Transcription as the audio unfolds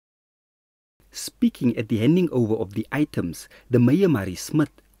Speaking at the handing over of the items, the Mayor Maree Smit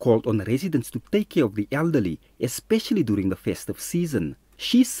called on residents to take care of the elderly, especially during the festive season.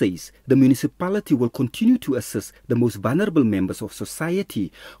 She says the municipality will continue to assist the most vulnerable members of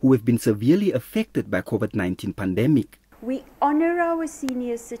society who have been severely affected by COVID-19 pandemic. We honor our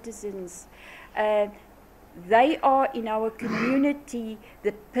senior citizens. They are in our community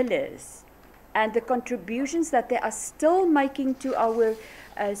the pillars, and the contributions that they are still making to our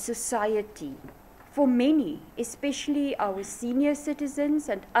society. For many, especially our senior citizens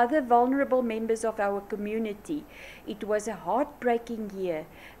and other vulnerable members of our community, it was a heartbreaking year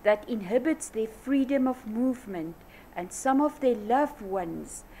that inhibits their freedom of movement, and some of their loved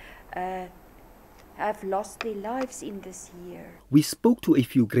ones have lost their lives in this year. We spoke to a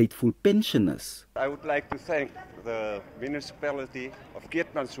few grateful pensioners. I would like to thank the municipality of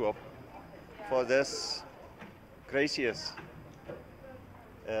Keetmanshoop for this gracious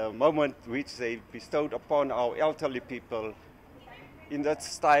moment which they bestowed upon our elderly people in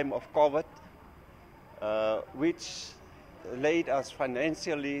this time of COVID, which laid us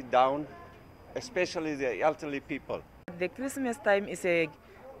financially down, especially the elderly people. The Christmas time is a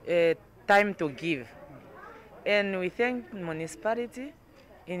time to give, and we thank municipality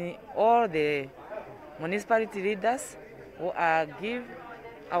in all the municipality leaders who are give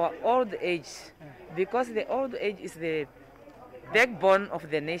our old age, because the old age is the backbone of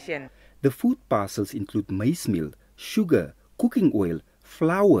the nation. The food parcels include maize meal, sugar, cooking oil,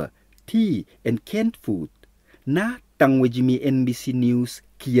 flour, tea and canned food. Na Tangwejimi NBC News,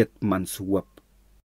 Keetmanshoop.